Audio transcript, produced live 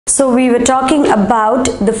So we were talking about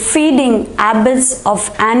the feeding habits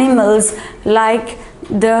of animals like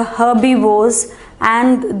the herbivores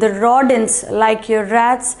and the rodents like your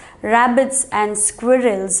rats, rabbits and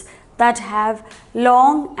squirrels that have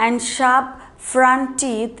long and sharp front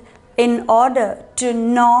teeth in order to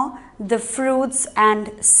gnaw the fruits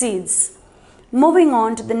and seeds. Moving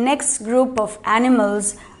on to the next group of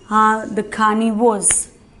animals are the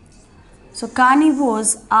carnivores. So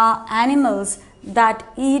carnivores are animals that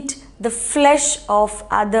eat the flesh of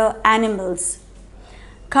other animals.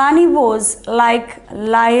 Carnivores like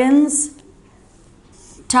lions,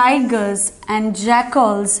 tigers and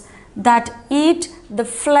jackals that eat the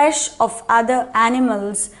flesh of other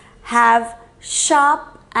animals have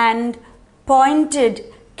sharp and pointed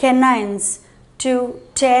canines to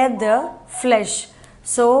tear the flesh.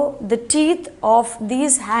 So the teeth of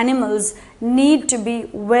these animals need to be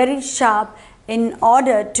very sharp in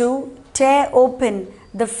order to tear open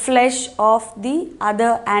the flesh of the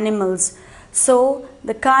other animals. So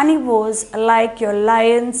the carnivores like your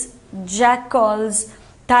lions, jackals,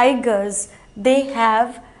 tigers, they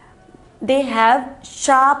have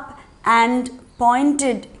sharp and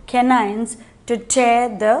pointed canines to tear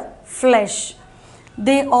the flesh.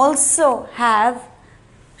 They also have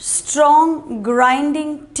strong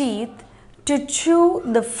grinding teeth to chew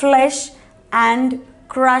the flesh and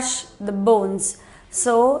crush the bones.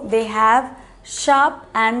 So they have sharp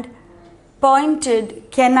and pointed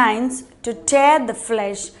canines to tear the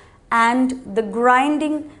flesh, and the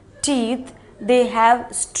grinding teeth, they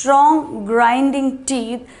have strong grinding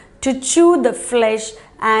teeth to chew the flesh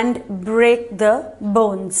and break the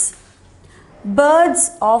bones.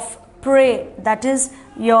 Birds of prey, that is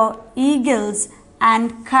your eagles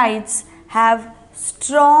and kites, have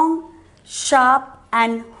strong, sharp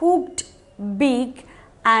and hooked beak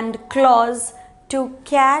and claws to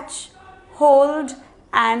catch, hold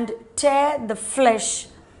and tear the flesh.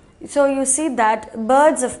 So you see that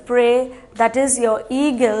birds of prey, that is your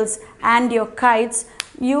eagles and your kites,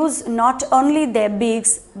 use not only their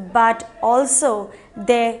beaks but also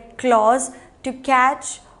their claws to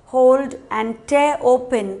catch, hold and tear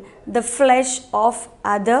open the flesh of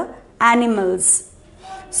other animals.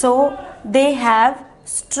 So they have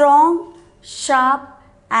strong, sharp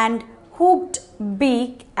and hooked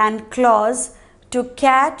beak and claws to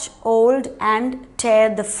catch, hold and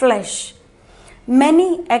tear the flesh.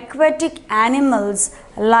 Many aquatic animals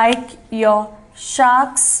like your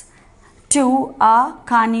sharks too are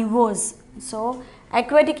carnivores. So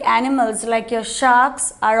aquatic animals like your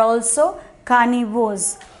sharks are also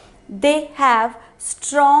carnivores. They have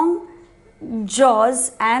strong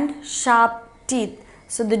jaws and sharp teeth.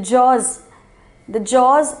 So the jaws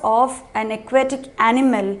of an aquatic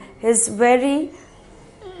animal is very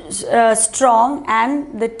strong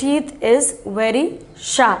and the teeth is very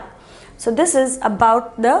sharp. So this is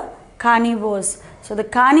about the carnivores. So the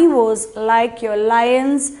carnivores like your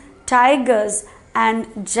lions, tigers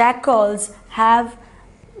and jackals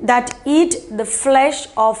that eat the flesh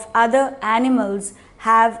of other animals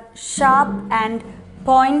have sharp and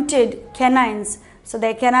pointed canines. So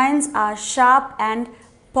their canines are sharp and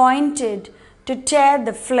pointed to tear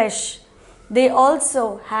the flesh. They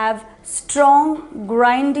also have strong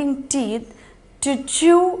grinding teeth to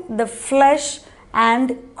chew the flesh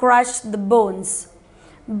and crush the bones.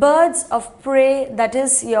 Birds of prey, that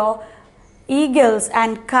is your eagles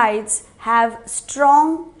and kites, have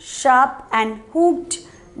strong, sharp and hooked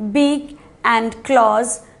beak and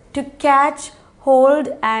claws to catch, hold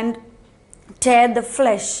and tear the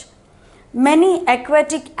flesh. Many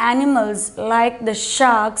aquatic animals like the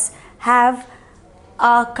sharks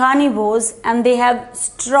are carnivores and they have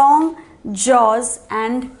strong jaws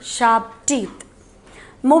and sharp teeth.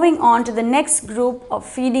 Moving on to the next group of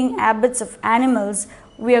feeding habits of animals,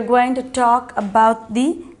 we are going to talk about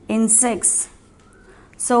the insects.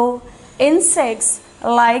 So insects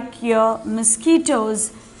like your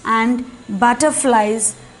mosquitoes and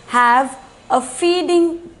butterflies have a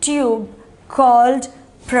feeding tube called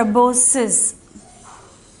proboscis.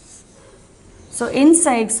 So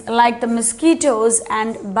insects like the mosquitoes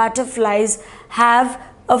and butterflies have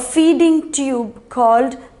a feeding tube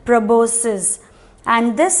called proboscis,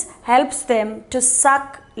 and this helps them to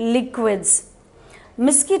suck liquids.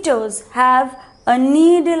 Mosquitoes have a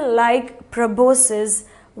needle-like proboscis,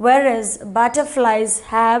 whereas butterflies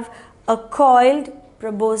have a coiled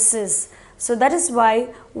proboscis. So that is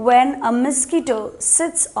why when a mosquito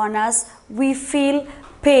sits on us, we feel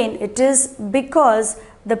pain. It is because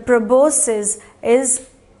the proboscis is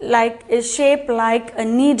shaped like a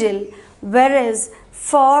needle, whereas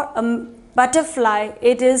for a butterfly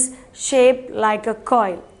it is shaped like a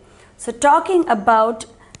coil. So talking about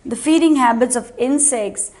The feeding habits of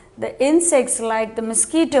insects. The insects like the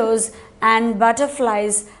mosquitoes and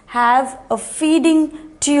butterflies have a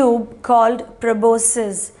feeding tube called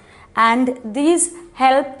proboscis, and these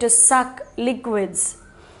help to suck liquids.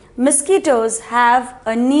 Mosquitoes have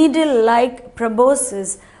a needle-like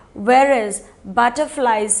proboscis, whereas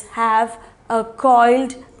butterflies have a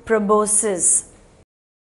coiled proboscis.